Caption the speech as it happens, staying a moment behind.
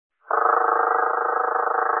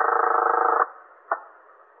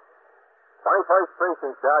21st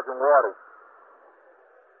Precinct, Sergeant Waters.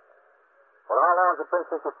 Well, how long has it been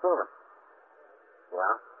since you've seen him?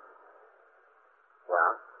 Yeah?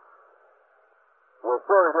 Yeah? You're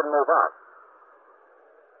sure he didn't move out?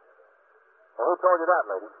 Well, who told you that,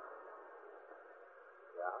 lady?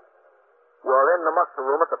 Yeah? You're in the muster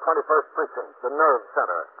room at the 21st Precinct, the nerve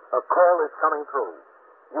center. A call is coming through.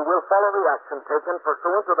 You will follow the action taken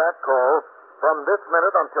pursuant to that call from this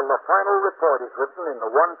minute until the final report is written in the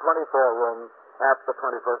 124 room at the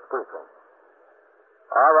 21st Precinct.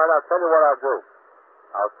 All right, I'll tell you what I'll do.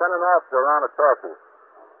 I'll send an officer around to talk to you.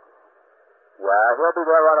 Yeah, he'll be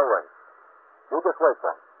there right away. You just wait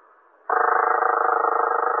for him.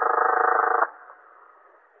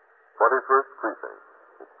 21st Precinct.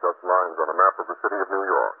 It's just lines on a map of the city of New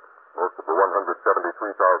York. Most of the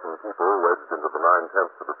 173,000 people wedged into the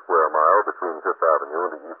 9/10 of a square mile between Fifth Avenue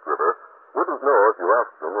and the East River wouldn't know if you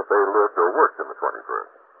asked them if they lived or worked in the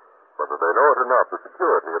 21st. Whether they know it or not, the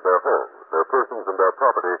security of their homes, their persons, and their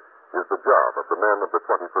property is the job of the men of the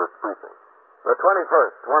 21st Precinct. The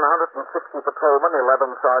 21st, 160 patrolmen,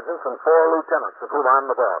 11 sergeants, and 4 lieutenants, of whom I'm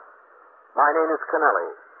the boss. My name is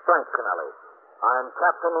Kennelly, Frank Kennelly. I'm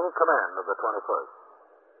captain in command of the 21st.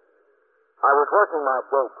 I was working my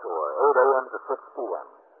day tour, 8 a.m. to 6 p.m.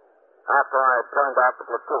 After I had turned out the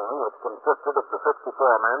platoon, which consisted of the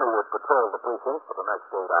 64 men who would patrol the precinct for the next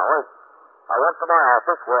 8 hours, I went to my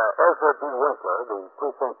office where Ezra D. Winkler, the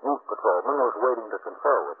precinct youth patrolman, was waiting to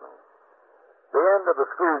confer with me. The end of the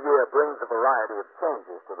school year brings a variety of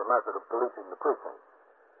changes to the method of policing the precinct.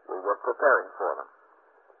 We were preparing for them.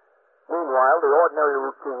 Meanwhile, the ordinary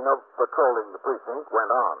routine of patrolling the precinct went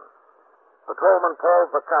on. Patrolman Paul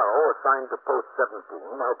Vaccaro, assigned to Post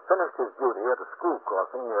 17, had finished his duty at a school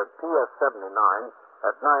crossing near PS 79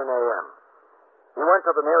 at 9 a.m. He went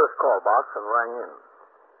to the nearest call box and rang in.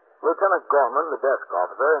 Lieutenant Gorman, the desk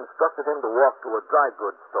officer, instructed him to walk to a dry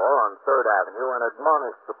goods store on 3rd Avenue and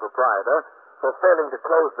admonished the proprietor for failing to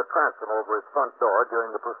close the transom over his front door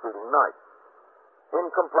during the preceding night. In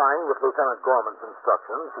complying with Lieutenant Gorman's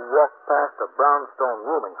instructions, he walked past a brownstone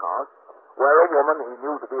rooming house where a woman he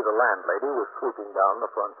knew to be the landlady was sweeping down the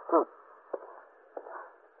front stoop.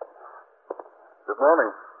 Good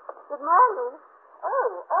morning. Good morning.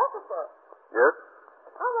 Oh, officer. Yes?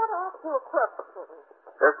 I want to ask you a question.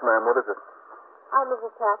 Yes, ma'am. What is it? I'm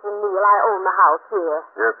Mrs. Catherine Neal. I own the house here.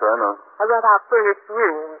 Yes, I know. I rent out furnished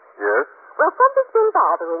rooms. Yes? Well, something's been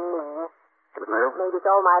bothering me. Neal? Maybe it's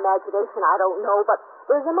all my imagination, I don't know, but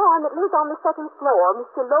there's a man that lives on the 2nd floor,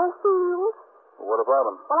 Mr. Lowfield. What about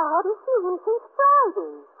him? Well, I hadn't seen him since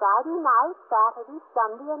Friday. Friday night, Saturday,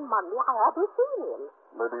 Sunday, and Monday, I hadn't seen him.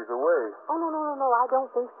 Maybe he's away. Oh, no, I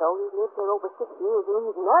don't think so. He's lived here over 6 years, and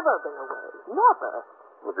he's never been away. Never.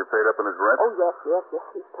 Was he paid up in his rent? Oh, yes.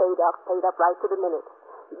 He's paid up right to the minute.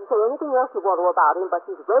 You can say anything else you want to about him, but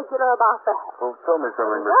he's regular about that. Well, tell me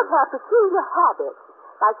something, He does Mrs. have peculiar habits.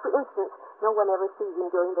 Like, for instance, no one ever sees him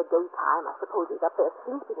during the daytime. I suppose he's up there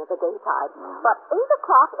sleeping at the daytime. Mm-hmm. But 8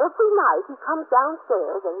 o'clock every night, he comes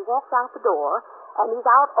downstairs and he walks out the door, and he's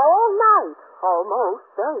out all night, almost.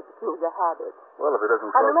 Very peculiar habits. Well, if he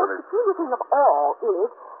doesn't And the talk most to me... peculiar thing of all is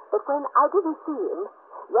that when I didn't see him,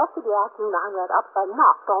 yesterday afternoon I went up and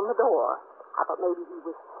knocked on the door. I thought maybe he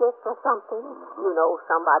was sick or something. Mm-hmm. You know,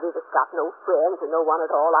 somebody that's got no friends and no one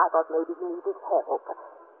at all. I thought maybe he needed help.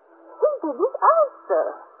 He didn't answer.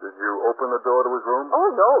 Did you open the door to his room? Oh,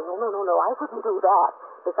 no. I wouldn't do that.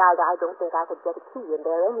 Besides, I don't think I could get a key in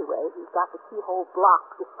there anyway. He's got the keyhole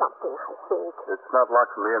blocked with something, I think. It's not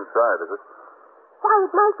locked from the inside, is it? Why,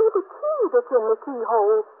 it might be the key that's in the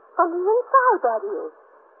keyhole. From the inside, that is.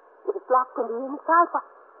 If it's locked from the inside, why,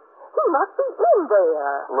 he must be in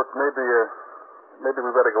there. Look, maybe we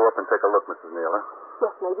better go up and take a look, Mrs. Neal, huh?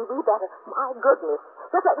 Yes, maybe we better. My goodness.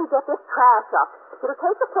 Just let me get this trash up. It'll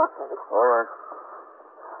take a second. All right.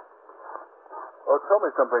 Oh, tell me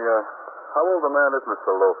something. How old a man is Mr.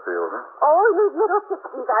 Lowfield, huh? Oh, he's middle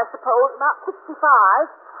 60s, I suppose. About 65.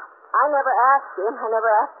 I never asked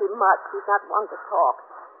him much. He's not one to talk.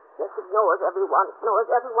 Just ignores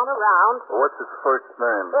everyone around. What's his first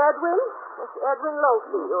name? Edwin. Mr. Edwin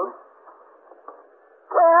Lowfield.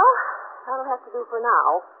 Well, that'll have to do for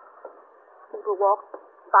now. People walk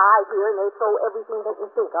by here and they throw everything they can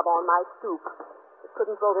think of on my stoop. They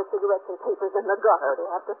couldn't throw their cigarettes and papers in the gutter. They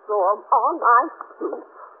have to throw them on my stoop.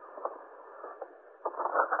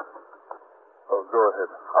 Oh, go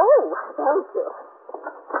ahead. Oh, thank you.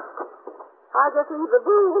 I'll just leave the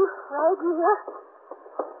broom right here.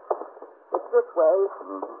 It's this way.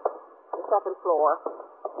 Mm-hmm. The 2nd floor.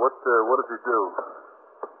 What does he do?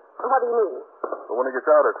 What do you mean? Well, when he gets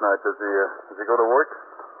out at night, does he go to work?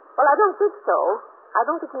 Well, I don't think so. I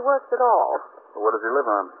don't think he works at all. Well, what does he live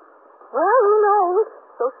on? Well, who knows?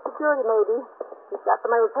 Social Security, maybe. He's got the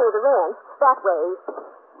money to pay the rent. That way.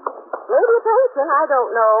 Maybe a pension, I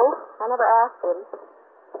don't know. I never asked him.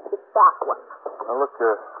 It's that one. Now, look,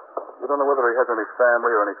 you don't know whether he has any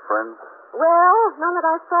family or any friends? Well, none that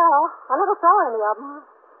I saw. I never saw any of them.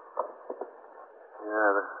 Yeah,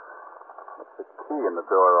 that's the key in the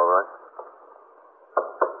door, all right.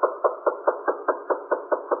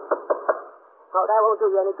 Oh, that won't do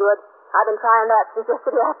you any good. I've been trying that since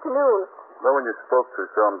yesterday afternoon. No one you spoke to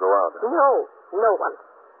saw him go out. No one.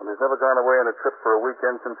 And he's never gone away on a trip for a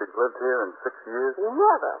weekend since he's lived here in 6 years?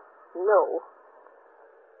 Never. No.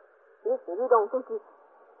 Listen, you don't think he's...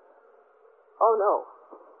 Oh, no.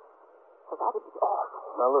 Well, that would be awful.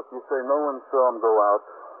 Now, look, you say no one saw him go out,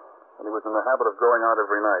 and he was in the habit of going out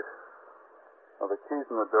every night. Now, the key's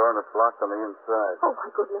in the door, and it's locked on the inside. Oh, my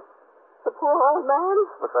goodness. The poor old man.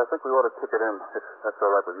 Look, I think we ought to kick it in, if that's all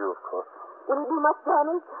right with you, of course. Will he do much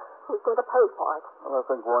damage? Who's going to pay for it? Well, I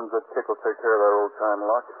think one good kick will take care of that old-time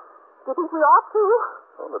lock. Do you think we ought to?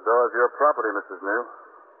 Well, the door's your property, Mrs. Neal.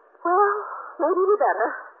 Well, maybe we better.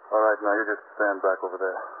 All right, now, you just stand back over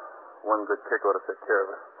there. One good kick ought to take care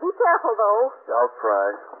of it. Be careful, though. Yeah, I'll try.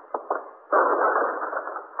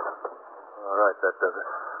 All right, that does it.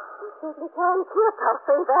 You certainly can kick, I'll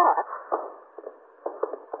say that.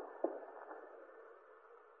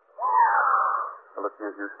 Now, look,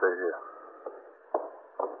 you stay here.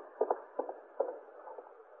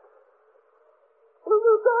 Is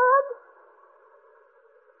he dead?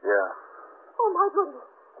 Yeah. Oh, my goodness.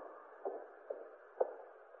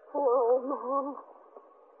 Poor old man.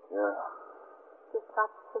 Yeah. Just got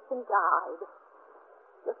sick and died.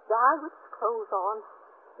 Just died with his clothes on.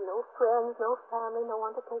 No friends, no family, no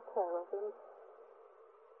one to take care of him.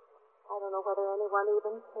 I don't know whether anyone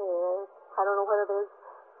even cares. I don't know whether there's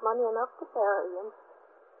money enough to bury him.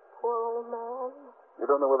 Poor old man. You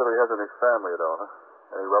don't know whether he has any family at all, huh?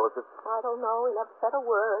 Any relatives? I don't know. He never said a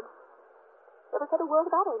word. Never said a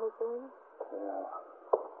word about anything. Yeah.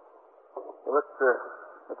 Well,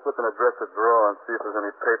 let's look in a dresser drawer and see if there's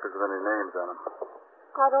any papers with any names on them.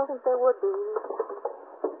 I don't think there would be.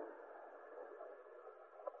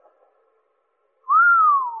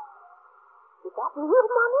 Is that real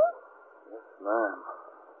money? Yes, ma'am.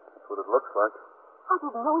 That's what it looks like. I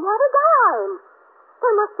didn't know he had a dime.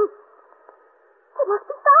 There must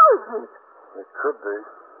be thousands. It could be.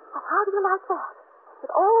 But how do you like that?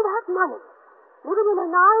 With all that money, living in a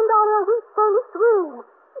 $9 a week furnished room.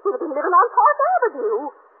 He should have been living on Park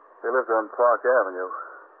Avenue. If he lived on Park Avenue,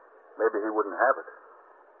 maybe he wouldn't have it.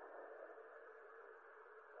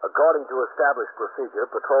 According to established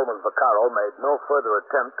procedure, Patrolman Vaccaro made no further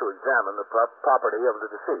attempt to examine the property of the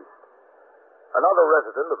deceased. Another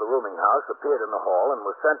resident of the rooming house appeared in the hall and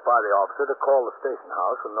was sent by the officer to call the station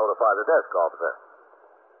house and notify the desk officer.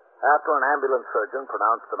 After an ambulance surgeon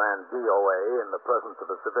pronounced the man DOA in the presence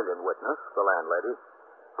of a civilian witness, the landlady,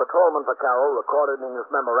 Patrolman Vaccaro recorded in his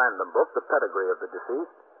memorandum book the pedigree of the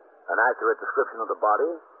deceased, an accurate description of the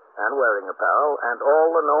body and wearing apparel, and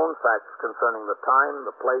all the known facts concerning the time,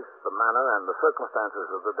 the place, the manner, and the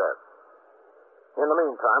circumstances of the death. In the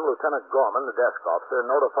meantime, Lieutenant Gorman, the desk officer,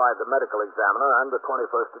 notified the medical examiner and the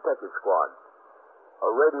 21st Detective Squad.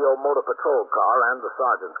 A radio motor patrol car and the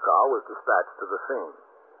sergeant's car was dispatched to the scene.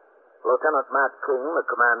 Lieutenant Matt King, the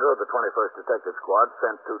commander of the 21st Detective Squad,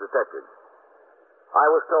 sent 2 detectives. I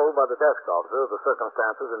was told by the desk officer of the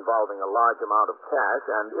circumstances involving a large amount of cash,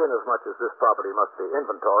 and inasmuch as this property must be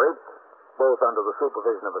inventoried, both under the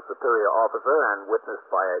supervision of a superior officer and witnessed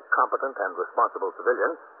by a competent and responsible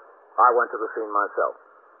civilian, I went to the scene myself.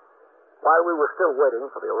 While we were still waiting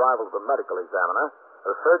for the arrival of the medical examiner,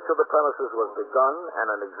 a search of the premises was begun, and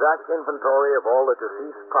an exact inventory of all the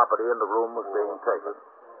deceased's property in the room was being taken.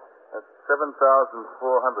 That's 7,400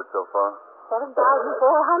 so far.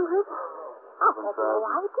 7,400? I had no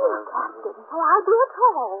idea, Captain. No idea at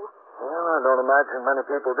all. Well, I don't imagine many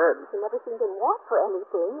people did. He never seemed in want for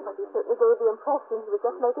anything, but he certainly gave the impression he was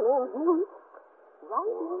just making ends meet.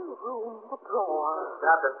 Right in the room, the drawer.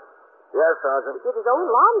 Captain. Yes, Sergeant. He did his own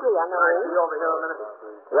laundry, I know. Can I see over here a minute?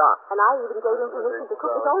 Yeah. And I even gave him permission to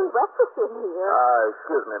cook his own breakfast in here.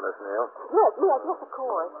 Excuse me, Miss Neal. Yes, of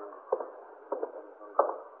course.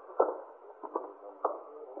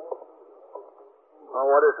 Oh,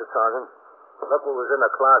 what is it, Sergeant? Look what was in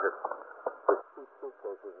the closet. There's 2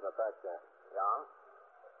 suitcases in the back there. Yeah?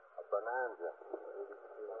 A bonanza.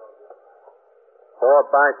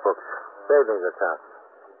 4 bank books. Savings accounts.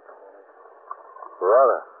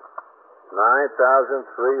 Brother. $9,300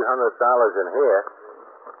 in here.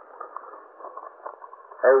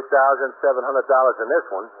 $8,700 in this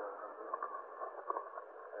one.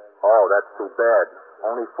 Oh, that's too bad.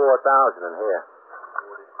 Only 4,000 in here.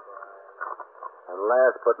 And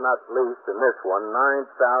last but not least, in this one,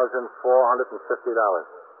 $9,450.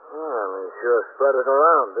 Well, he sure spread it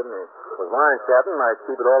around, didn't he? It was mine, Captain. I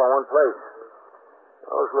keep it all in one place.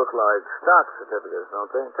 Those look like stock certificates,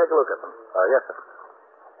 don't they? Take a look at them. Yes, sir.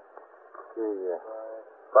 See,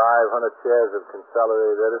 500 shares of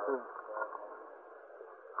Consolidated Edison,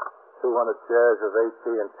 200 shares of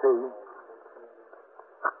AT&T,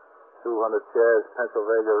 200 shares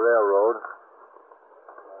Pennsylvania Railroad,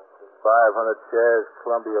 500 shares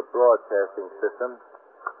Columbia Broadcasting System,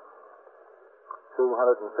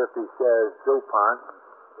 250 shares DuPont,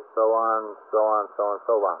 so on.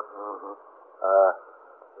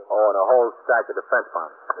 And a whole stack of defense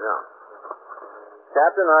bonds. Yeah.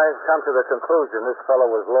 Captain, I've come to the conclusion this fellow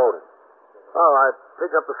was loaded. All right.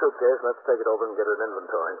 Pick up the suitcase. Let's take it over and get an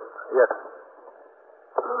inventory. Yes.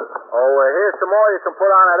 Oh, here's some more you can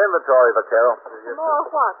put on that inventory, Vaquero. Some more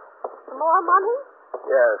what? Some more money?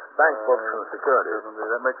 Yes, bank books and securities.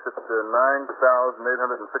 That makes it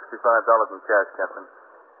 $9,865 in cash, Captain.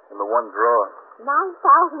 In the one drawer.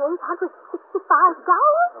 $9,865?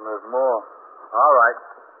 And there's more. All right.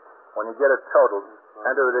 When you get it totaled,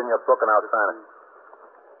 enter it in your book and I'll sign it.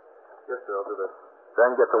 Yes, sir, I'll do that.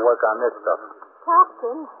 Then get to work on this stuff.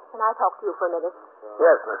 Captain, can I talk to you for a minute?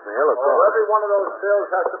 Yes, Miss Neal, of course. Every one of those bills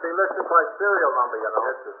has to be listed by serial number, you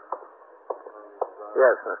know.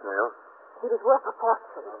 Yes, Miss Neal. It is worth a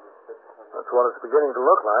fortune. That's what it's beginning to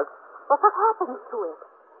look like. But what happens to it?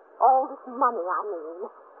 All this money, I mean.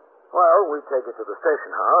 Well, we take it to the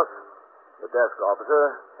station house. The desk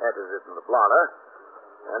officer enters it in the blotter,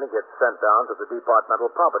 and it gets sent down to the departmental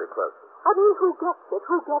property clerk. I mean, who gets it?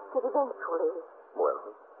 Who gets it eventually? Well,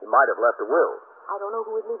 he might have left a will. I don't know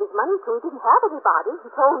who he'd leave his money to. He didn't have anybody. He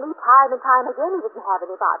told me time and time again he didn't have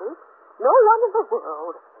anybody. No one in the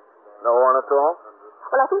world. No one at all?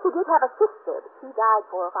 Well, I think he did have a sister, but she died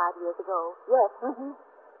 4 or 5 years ago. Yes, 4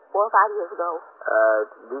 or 5 years ago.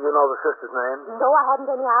 Do you know the sister's name? No, I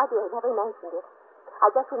hadn't any idea. He never mentioned it.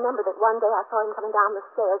 I just remember that one day I saw him coming down the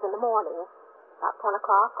stairs in the morning, about 10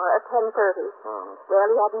 o'clock or 10:30.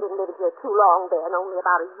 Well, he hadn't been living here too long then, only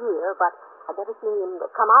about a year, but I'd never seen him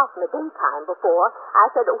come out in the daytime before. I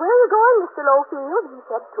said, "Where are you going, Mr. Lowfield?" He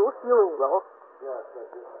said, "To a funeral."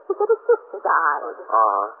 He said his sister died.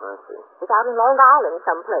 I see. It's out in Long Island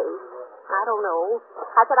someplace. I don't know.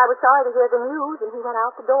 I said I was sorry to hear the news, and he went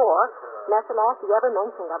out the door. And that's the last he ever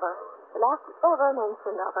mentioned of her. The last he ever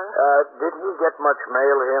mentioned of her. Did he get much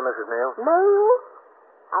mail here, Mrs. Neal? Mail?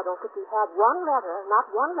 I don't think he had one letter. Not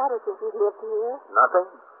one letter since he lived here. Nothing?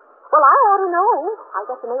 Well, I ought to know. I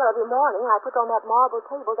get the mail every morning. I put it on that marble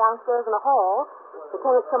table downstairs in the hall. The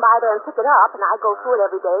tenants come by there and pick it up, and I go through it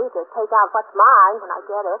every day to take out what's mine when I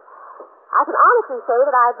get it. I can honestly say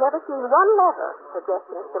that I've never seen one letter addressed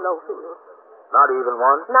to Mr. Lowfield. Not even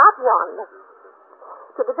one? Not one.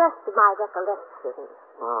 To the best of my recollection.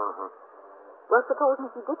 Well,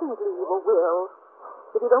 supposing he didn't leave a will.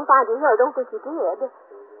 If you don't find it here, I don't think he did.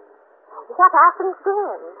 What happens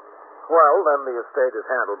then? Well, then the estate is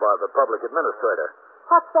handled by the public administrator.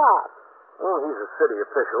 What's that? Well, he's a city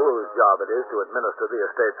official whose job it is to administer the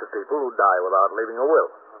estates of people who die without leaving a will.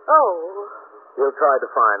 Oh. He'll try to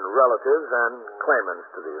find relatives and claimants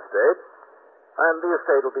to the estate, and the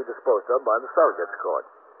estate will be disposed of by the surrogate's court.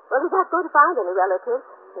 Well, he's not going to find any relatives.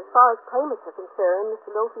 As far as claimants are concerned,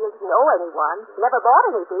 Mr. Lowfield didn't owe anyone. Never bought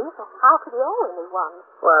anything, so how could he owe anyone?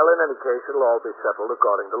 Well, in any case, it'll all be settled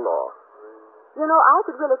according to law. You know, I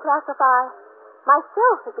could really classify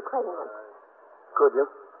myself as a claimant. Could you?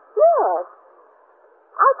 Yes.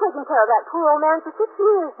 I've taken care of that poor old man for 6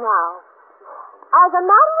 years now. As a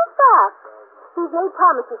matter of fact, he's made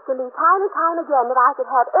promises to me time and time again that I could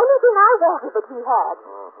have anything I wanted that he had.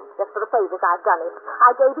 Just for the favors I've done it.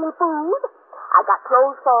 I gave him food. I got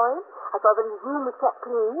clothes for him. I saw that his room was kept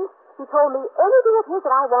clean. He told me anything of his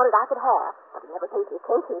that I wanted I could have. But he never paid any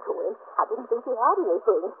attention to him. I didn't think he had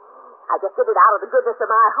anything. I just did it out of the goodness of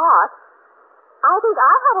my heart. I think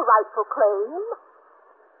I have a rightful claim.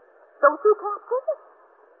 Don't you, Captain?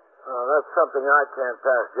 That's something I can't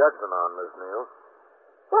pass judgment on, Miss Neal.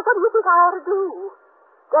 Well, what do you think I ought to do?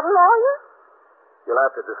 Get a lawyer? You'll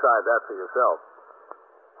have to decide that for yourself.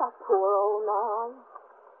 That poor old man.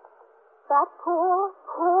 That poor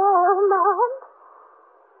old man.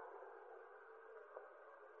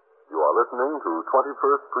 You are listening to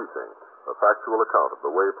 21st Precinct, a factual account of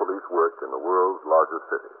the way police work in the world's largest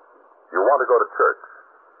city. You want to go to church,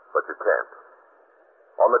 but you can't.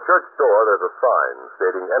 On the church door, there's a sign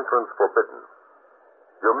stating entrance forbidden.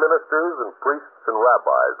 Your ministers and priests and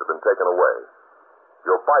rabbis have been taken away.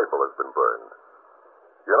 Your Bible has been burned.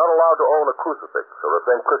 You're not allowed to own a crucifix or a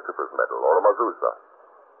St. Christopher's medal or a mezuzah.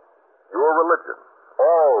 Your religion,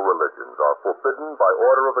 all religions, are forbidden by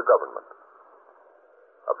order of the government.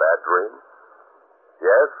 A bad dream?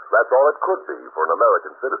 Yes, that's all it could be for an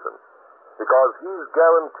American citizen, because he's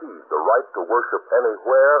guaranteed the right to worship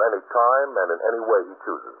anywhere, anytime, and in any way he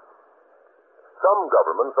chooses. Some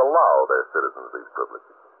governments allow their citizens these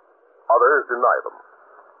privileges. Others deny them.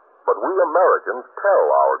 But we Americans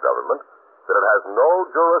tell our government that it has no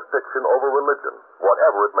jurisdiction over religion,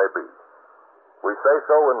 whatever it may be. We say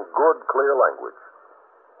so in good, clear language.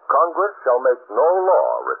 Congress shall make no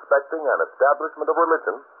law respecting an establishment of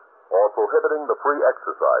religion or prohibiting the free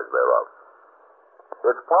exercise thereof.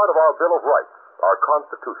 It's part of our Bill of Rights, our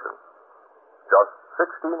Constitution. Just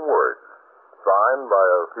 16 words, signed by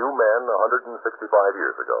a few men 165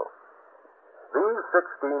 years ago. These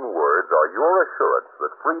 16 words are your assurance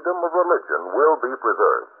that freedom of religion will be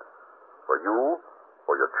preserved. For you,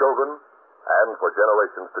 for your children, and for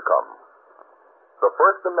generations to come. The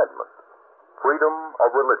First Amendment, freedom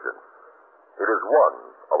of religion. It is one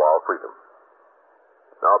of our freedoms.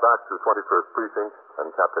 Now back to 21st Precinct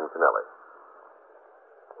and Captain Kennelly.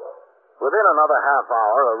 Within another half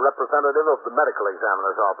hour, a representative of the medical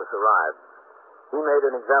examiner's office arrived. He made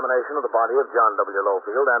an examination of the body of John W.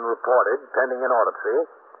 Lowfield and reported, pending an autopsy,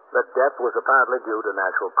 that death was apparently due to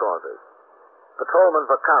natural causes. Patrolman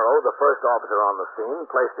Vaccaro, the first officer on the scene,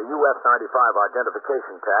 placed a US 95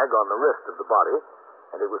 identification tag on the wrist of the body,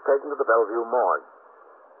 and it was taken to the Bellevue morgue.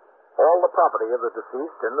 All the property of the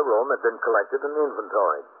deceased in the room had been collected and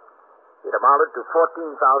inventoried. It amounted to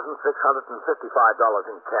 $14,655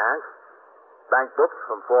 in cash, bank books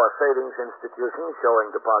from 4 savings institutions showing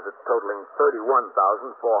deposits totaling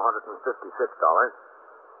 $31,456,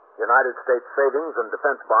 United States savings and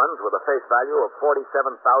defense bonds with a face value of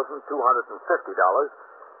 $47,250,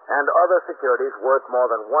 and other securities worth more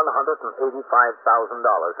than $185,000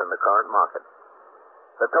 in the current market.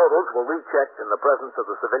 The totals were rechecked in the presence of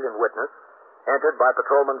the civilian witness, entered by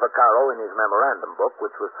Patrolman Vaccaro in his memorandum book,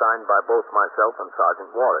 which was signed by both myself and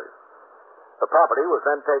Sergeant Waters. The property was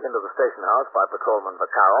then taken to the station house by Patrolman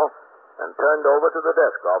Vaccaro and turned over to the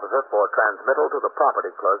desk officer for transmittal to the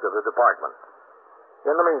property clerk of the department.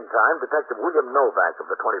 In the meantime, Detective William Novak of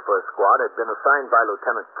the 21st Squad had been assigned by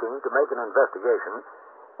Lieutenant King to make an investigation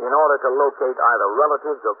in order to locate either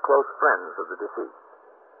relatives or close friends of the deceased.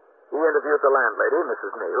 He interviewed the landlady,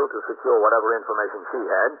 Mrs. Neal, to secure whatever information she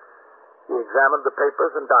had. He examined the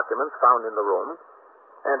papers and documents found in the room,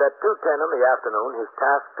 and at 2:10 in the afternoon, his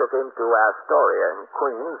task took him to Astoria in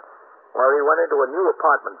Queens, where he went into a new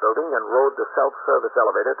apartment building and rode the self-service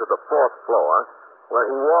elevator to the 4th floor, where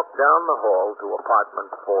he walked down the hall to apartment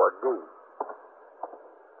 4D.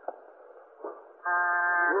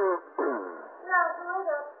 Yes, who is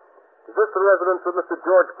it? Is this the residence of Mr.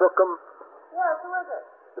 George Bookham? Yes, who is it?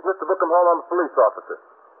 Is Mr. Bookham home? I'm a police officer.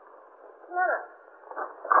 Yeah.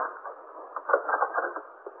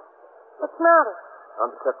 What's the matter?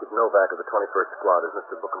 I'm Detective Novak of the 21st Squad. Is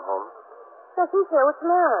Mr. Bookham home? Yes, he's here. What's the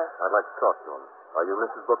matter? I'd like to talk to him. Are you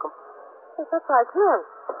Mrs. Bookham? Yes, that's right. Come in.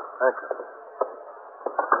 Thank you.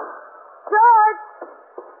 George!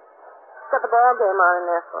 Got the ball game on in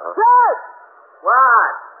there. George!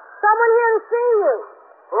 What? Someone here to see you.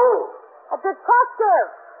 Who? A detective.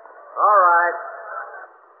 All right.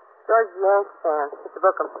 George is a Yankee fan. Mr.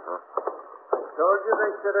 Bookham. Told you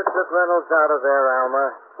they should have took Reynolds out of there,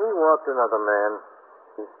 Alma. He walked another man.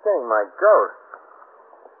 He's staying my ghost.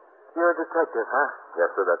 You're a detective, huh? Yes,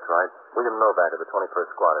 sir, that's right. William Novak of the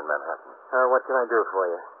 21st Squad in Manhattan. What can I do for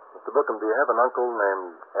you? Mr. Bookham, do you have an uncle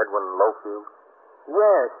named Edwin Lowfield?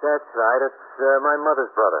 Yes, that's right. It's my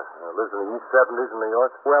mother's brother. Lives in the East 70s in New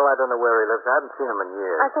York? Well, I don't know where he lives. I haven't seen him in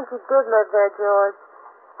years. I think he did live there, George.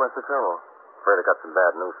 What's the trouble? Afraid I got some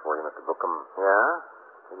bad news for you, Mr. Bookham. Yeah?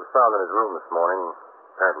 He was found in his room this morning.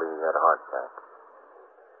 Apparently he had a heart attack.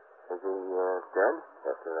 Is he dead?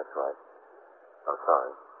 Yes, sir, that's right. I'm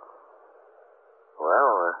sorry.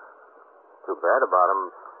 Well, too bad about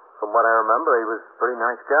him. From what I remember, he was a pretty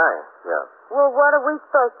nice guy. Yeah. Well, what are we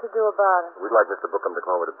supposed to do about it? We'd like Mr. Bookham to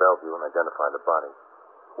come over to Bellevue and identify the body.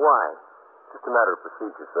 Why? Just a matter of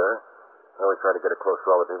procedure, sir. I always try to get a close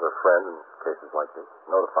relative or friend in cases like this.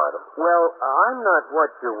 Notify them. Well, I'm not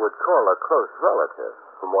what you would call a close relative.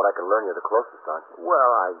 From what I can learn, you're the closest, aren't you?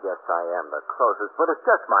 Well, I guess I am the closest, but it's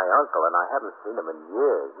just my uncle, and I haven't seen him in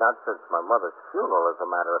years. Not since my mother's funeral, as a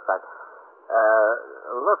matter of fact.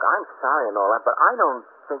 Look, I'm sorry and all that, but I don't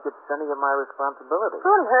think it's any of my responsibility.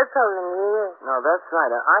 We haven't heard from him in years. No, that's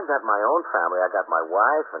right. I got my own family. I got my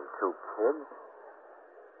wife and 2 kids.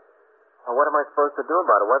 Well, what am I supposed to do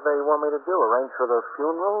about it? What do you want me to do? Arrange for the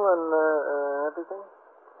funeral and everything?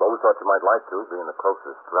 Well, we thought you might like to, being the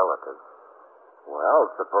closest relative. Well,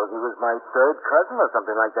 suppose he was my third cousin or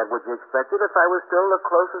something like that. Would you expect it if I was still the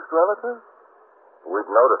closest relative? We'd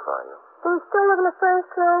notify you. Do you still live in the first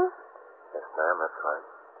room? Yes, ma'am, that's right.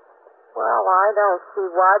 Well, I don't see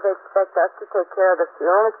why they expect us to take care of the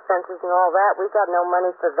funeral expenses and all that. We got no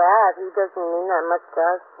money for that. He doesn't mean that much to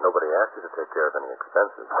us. Nobody asked you to take care of any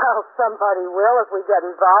expenses. Well, somebody will if we get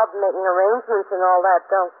involved in making arrangements and all that.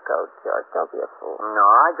 Don't go, George. Don't be a fool. No,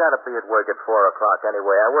 I gotta be at work at 4 o'clock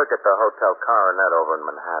anyway. I work at the Hotel Coronet over in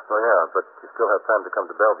Manhattan. Oh, yeah, but you still have time to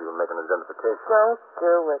come to Bellevue and make an identification. Don't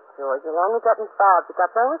do it, George. You'll only get involved. You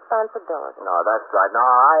got no responsibility. No, that's right. No,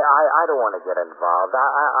 I don't want to get involved.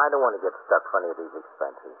 I don't want to get stuck for any of these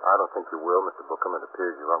expenses. I don't think you will, Mr. Bookham. It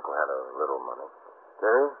appears your uncle had a little money. Did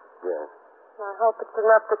he? Yes. I hope it's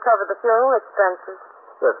enough to cover the funeral expenses.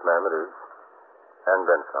 Yes, ma'am, it is. And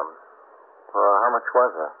then some. Well, how much was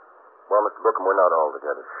that? Well, Mr. Bookham, we're not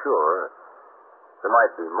altogether sure. There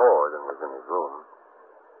might be more than was in his room.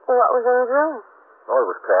 What was in his room? Oh, it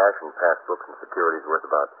was cash and passbooks and securities worth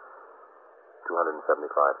about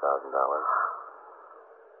 $275,000.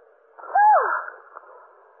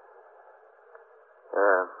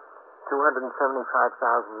 Yeah, $275,000.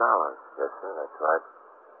 Yes, sir, that's right.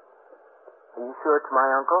 Are you sure it's my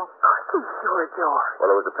uncle? Are you sure, George? Well,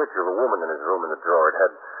 there was a picture of a woman in his room in the drawer. It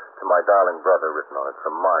had, "To my darling brother," written on it,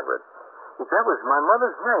 from Margaret. That was my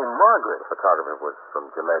mother's name, Margaret. The photographer was from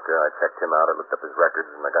Jamaica. I checked him out. I looked up his records,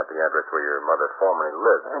 and I got the address where your mother formerly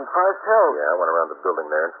lived. In Forest Hills? Yeah, I went around the building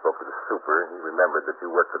there and spoke to the super. He remembered that you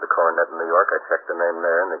worked for the Coronet in New York. I checked the name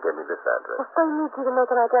there, and they gave me this address. If they need you to make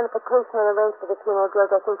an identification and arrange for the funeral,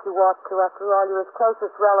 George, I think you ought to. After all, you're his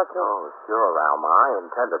closest relative. Oh, sure, Alma. I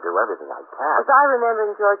intend to do everything I can. As I remember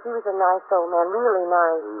him, George, he was a nice old man, really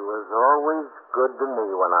nice. He was always good to me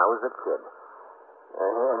when I was a kid.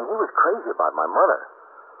 And he was crazy about my mother.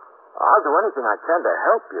 I'll do anything I can to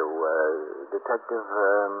help you, Detective,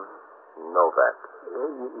 Novak.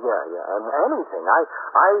 Yeah, and anything.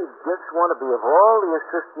 I just want to be of all the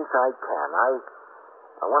assistance I can.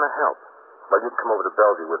 I want to help. Well, you'd come over to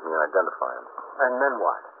Bellevue with me and identify him. And then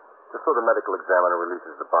what? Just so the medical examiner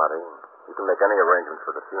releases the body, you can make any arrangements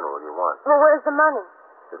for the funeral you want. Well, where's the money?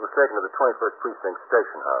 It was taken to the 21st Precinct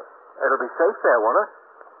Station House. It'll be safe there, won't it?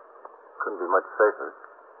 Couldn't be much safer.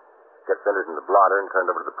 Gets entered in the blotter and turned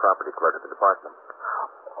over to the property clerk at the department.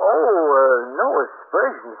 Oh, no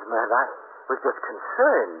aspersions, man. I was just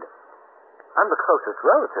concerned. I'm the closest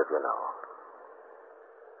relative, you know.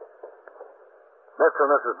 Mr.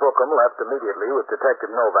 and Mrs. Bookham left immediately with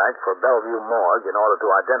Detective Novak for Bellevue Morgue in order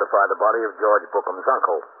to identify the body of George Bookham's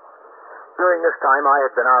uncle. During this time, I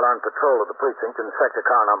had been out on patrol of the precinct in sector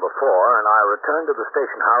car number 4, and I returned to the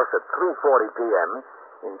station house at 3:40 p.m.,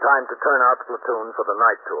 in time to turn out the platoon for the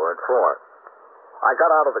night tour at 4. I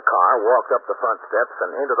got out of the car, walked up the front steps,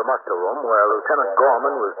 and into the muster room where Lieutenant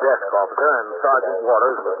Gorman was desk officer and Sergeant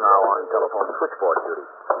Waters was now on telephone switchboard duty.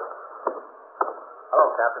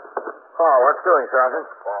 Hello, Captain. Oh, what's doing, Sergeant?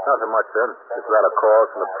 Nothing much, sir. Just got a call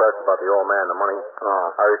from the press about the old man and the money.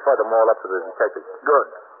 Oh. I referred them all up to the detective.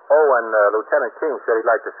 Good. Oh, and Lieutenant King said he'd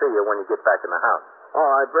like to see you when you get back in the house. All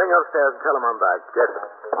right, bring her upstairs and tell him I'm back. Yes, sir.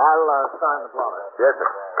 I'll sign the blotter. Yes, sir.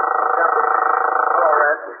 Hello,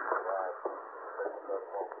 Red.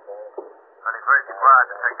 21st Squad,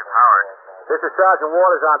 Detective Howard. This is Sergeant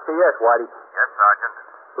Waters on TS, Whitey. Yes, Sergeant.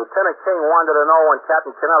 Lieutenant King wanted to know when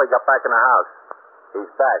Captain Kennelly got back in the house.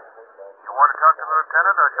 He's back. You want to talk to the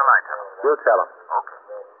lieutenant, or shall I tell him? You tell him. Okay.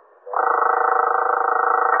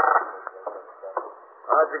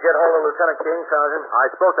 How'd you get hold of Lieutenant King, Sergeant?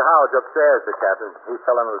 I spoke to Howard upstairs, the captain. He's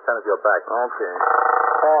telling the lieutenant you're back. Okay.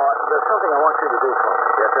 Oh, there's something I want you to do for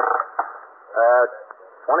me. Yes, sir.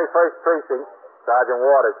 21st Precinct, Sergeant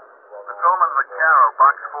Waters. Patrolman Vaccaro,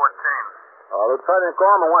 Box 14. Lieutenant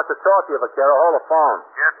Gorman wants to talk to you, Vaccaro. Hold the phone.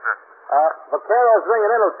 Yes, sir. Vaccaro's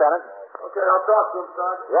ringing in, Lieutenant. Okay, I'll talk to him,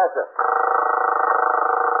 Sergeant. Yes, sir.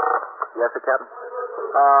 Yes, sir, Captain?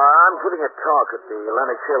 I'm giving a talk at the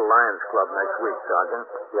Lenox Hill Lions Club next week, Sergeant.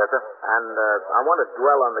 Yes, sir. And I want to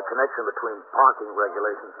dwell on the connection between parking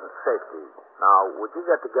regulations and safety. Now, would you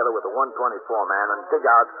get together with the 124 man and dig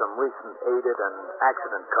out some recent aided and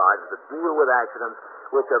accident cards that deal with accidents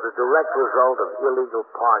which are the direct result of illegal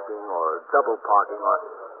parking or double parking or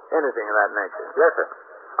anything of that nature? Yes, sir.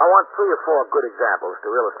 I want 3 or 4 good examples to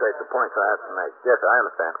illustrate the points I have to make. Yes, sir, I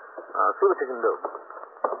understand. See what you can do.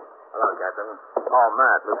 Hello, Captain. Oh,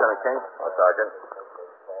 Matt. Lieutenant King? Oh, Sergeant.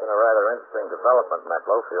 It's been a rather interesting development in that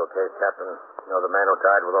Blowfield case, Captain. You know the man who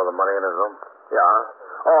died with all the money in his room? Yeah.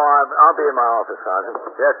 Oh, I'll be in my office, Sergeant.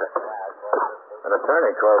 Yes, sir. An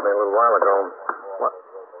attorney called me a little while ago. What?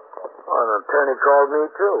 Well, an attorney called me,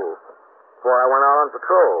 too, before I went out on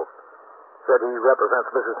patrol. Said he represents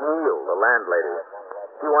Mrs. Neal, the landlady.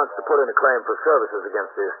 He wants to put in a claim for services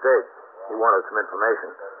against the estate. He wanted some information.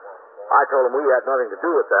 I told him we had nothing to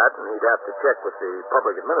do with that, and he'd have to check with the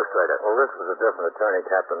public administrator. Well, this was a different attorney,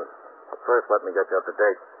 Captain. But first, let me get you up to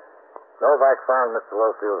date. Novak found Mr.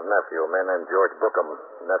 Lowfield's nephew, a man named George Bookham.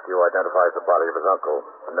 The nephew identifies the body of his uncle,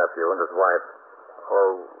 the nephew, and his wife.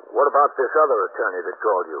 Oh, what about this other attorney that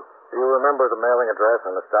called you? Do you remember the mailing address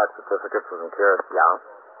and the stock certificates was in Carrot? Yeah.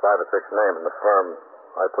 5 or 6 names in the firm.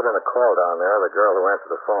 I put in a call down there. The girl who answered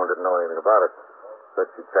the phone didn't know anything about it. Said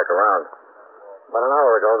she'd check around. About an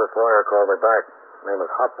hour ago, this lawyer called me back. His name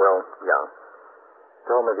was Hopwell. Yeah.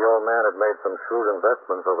 Told me the old man had made some shrewd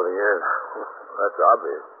investments over the years. That's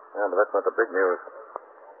obvious. Yeah, but that's not the big news.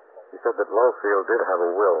 He said that Lowfield did have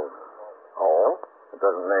a will. Oh? It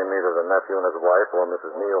doesn't name either the nephew and his wife or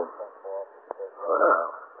Mrs. Neal.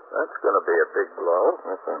 Well, that's going to be a big blow.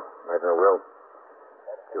 Yes, sir. Imagine a will.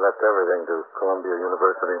 He left everything to Columbia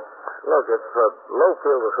University. Look, if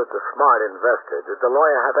Lowfield was such a smart investor, did the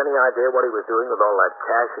lawyer have any idea what he was doing with all that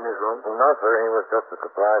cash in his room? No, sir. He was just as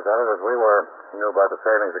surprised at it as we were. He knew about the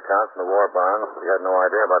savings accounts and the war bonds, but he had no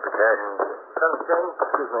idea about the cash. Colonel King,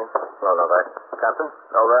 excuse me. Hello, Novak. Captain?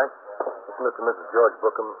 All right. This is Mr. and Mrs. George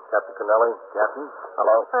Bookham, Captain Kennelly. Captain?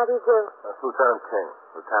 Hello. How do you do? That's Lieutenant King.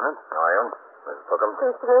 Lieutenant? How are you? Mrs. Bookham.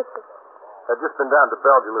 Pleased to meet you. I've just been down to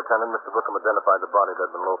Bellevue, Lieutenant. Mr. Bookham identified the body of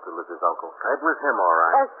Edmund Lowfield as his uncle. It was him, all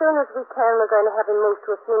right. As soon as we can, we're going to have him moved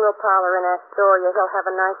to a funeral parlor in Astoria. He'll have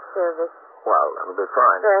a nice service. Well, that'll be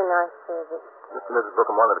fine. Very nice service. Mr. and Mrs.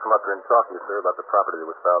 Bookham wanted to come up here and talk to you, sir, about the property that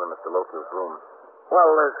was found in Mr. Lowfield's room. Well,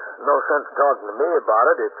 there's no sense talking to me about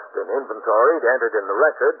it. It's been inventoried, entered in the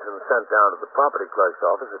records, and sent down to the property clerk's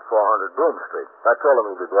office at 400 Broom Street. I told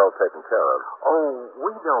him he'd be well taken care of. Oh,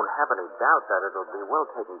 we don't have any doubt that it'll be well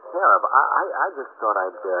taken care of. I just thought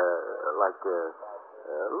I'd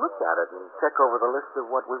look at it and check over the list of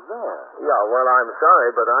what was there. Yeah, well, I'm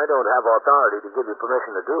sorry, but I don't have authority to give you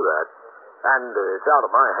permission to do that. And it's out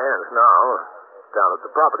of my hands now, down at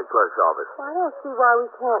the property clerk's office. Well, I don't see why we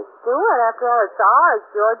can't do it. After all, it's ours.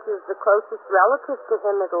 George is the closest relative to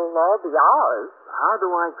him. It'll all be ours. How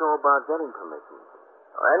do I go about getting permission?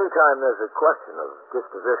 Anytime there's a question of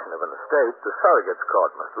disposition of an estate, the surrogate's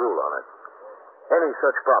court must rule on it. Any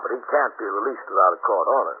such property can't be released without a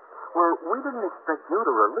court order. Well, we didn't expect you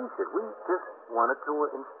to release it. We just wanted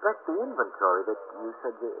to inspect the inventory that you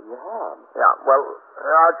said you had. Yeah, well,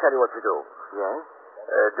 I'll tell you what you do. Yes?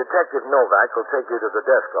 Detective Novak will take you to the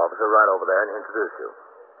desk officer right over there and introduce you.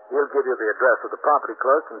 He'll give you the address of the property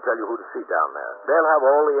clerk and tell you who to see down there. They'll have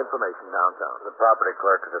all the information downtown. The property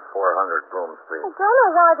clerk is at 400 Broom Street. I don't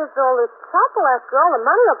know why there's all this trouble. After all, the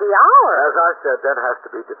money will be ours. As I said, that has to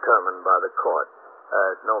be determined by the court.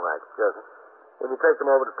 Novak. Yes, sir. Will you take them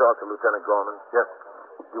over to talk to Lieutenant Gorman? Yes.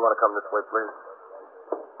 Do you want to come this way, please?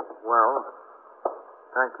 Well,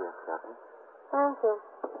 thank you, Captain. Thank you.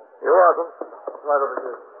 You're welcome. Right over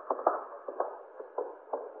here.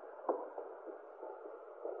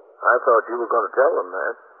 I thought you were going to tell them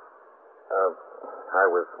that. I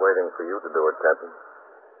was waiting for you to do it, Captain.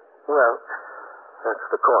 Well, that's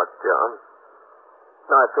the court, John.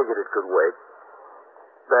 I figured it could wait.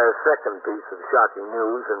 Their second piece of shocking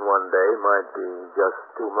news in one day might be just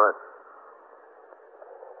too much.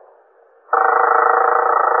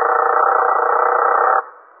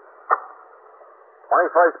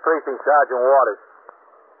 21st Precinct, Sergeant Waters.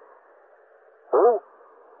 Who?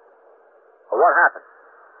 Well, what happened?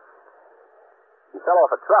 You fell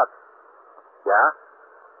off a truck. Yeah?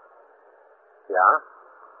 Yeah?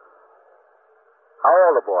 How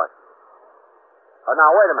old a boy? Oh, now,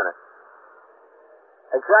 wait a minute.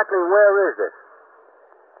 Exactly where is this?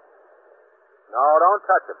 No, don't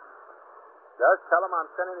touch him. Just tell him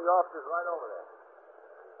I'm sending the officers right over there.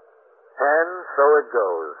 And so it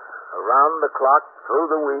goes. Around the clock, through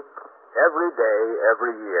the week, every day,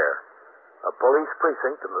 every year. A police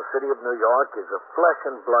precinct in the city of New York is a flesh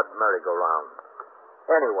and blood merry-go-round.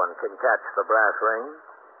 Anyone can catch the brass ring,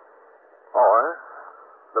 or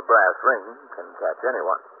the brass ring can catch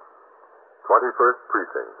anyone. 21st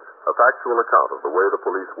Precinct, a factual account of the way the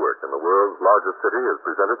police work in the world's largest city, is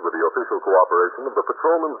presented with the official cooperation of the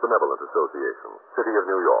Patrolmen's Benevolent Association, City of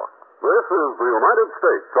New York. This is the United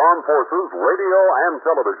States Armed Forces Radio and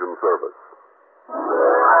Television Service.